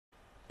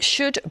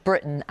Should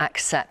Britain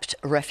accept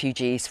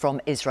refugees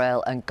from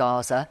Israel and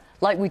Gaza,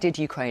 like we did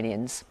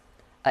Ukrainians,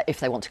 if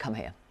they want to come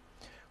here?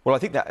 Well, I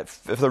think that,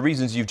 for the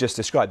reasons you've just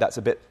described, that's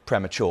a bit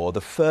premature.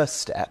 The first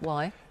step...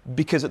 Why?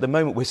 Because at the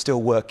moment we're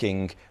still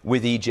working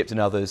with Egypt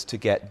and others to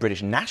get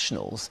British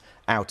nationals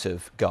out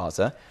of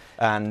Gaza,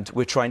 and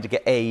we're trying to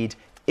get aid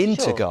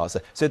into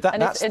Gaza. So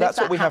that's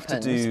what we have to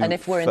do. And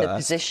if we're in the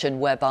position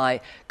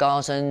whereby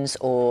Gazans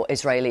or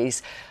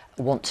Israelis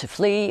want to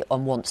flee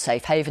and want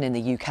safe haven in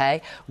the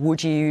UK,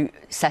 would you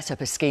set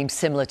up a scheme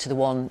similar to the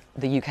one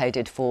the UK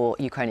did for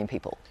Ukrainian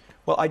people?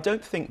 Well, I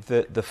don't think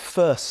that the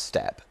first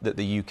step that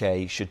the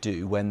UK should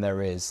do when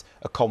there is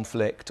a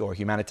conflict or a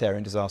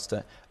humanitarian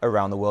disaster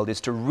around the world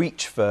is to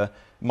reach for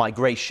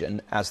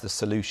migration as the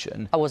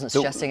solution. I wasn't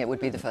suggesting it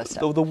would be the first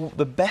step.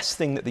 The best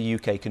thing that the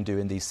UK can do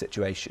in these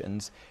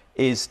situations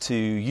is to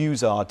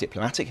use our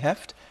diplomatic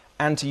heft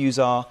and to use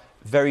our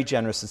very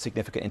generous and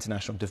significant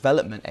international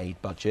development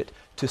aid budget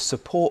to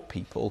support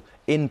people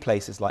in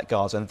places like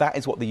Gaza. And that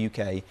is what the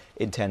UK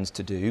intends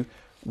to do.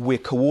 We're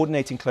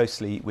coordinating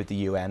closely with the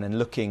UN and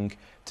looking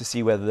to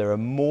see whether there are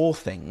more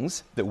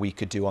things that we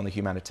could do on the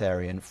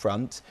humanitarian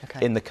front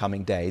in the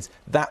coming days.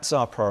 That's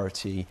our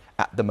priority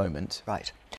at the moment. Right.